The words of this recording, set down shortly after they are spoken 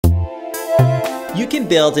You can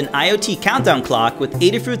build an IoT countdown clock with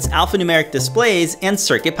Adafruit's alphanumeric displays and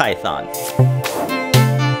CircuitPython.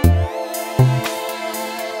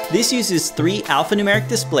 This uses 3 alphanumeric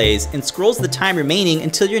displays and scrolls the time remaining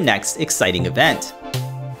until your next exciting event.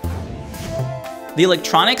 The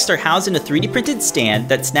electronics are housed in a 3D printed stand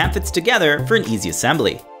that snap fits together for an easy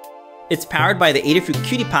assembly. It's powered by the Adafruit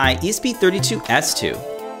QT Py ESP32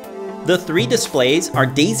 S2. The 3 displays are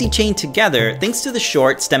daisy-chained together thanks to the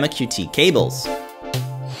short STEMMA QT cables.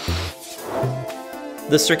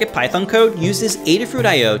 The CircuitPython code uses Adafruit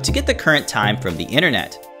I/O to get the current time from the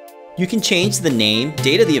internet. You can change the name,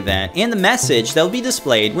 date of the event, and the message that will be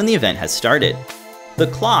displayed when the event has started. The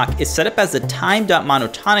clock is set up as a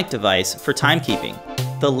time.monotonic device for timekeeping.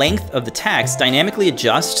 The length of the text dynamically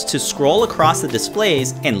adjusts to scroll across the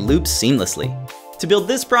displays and loops seamlessly. To build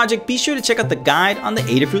this project, be sure to check out the guide on the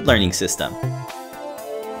Adafruit Learning System.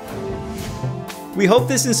 We hope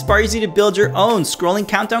this inspires you to build your own scrolling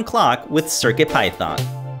countdown clock with CircuitPython.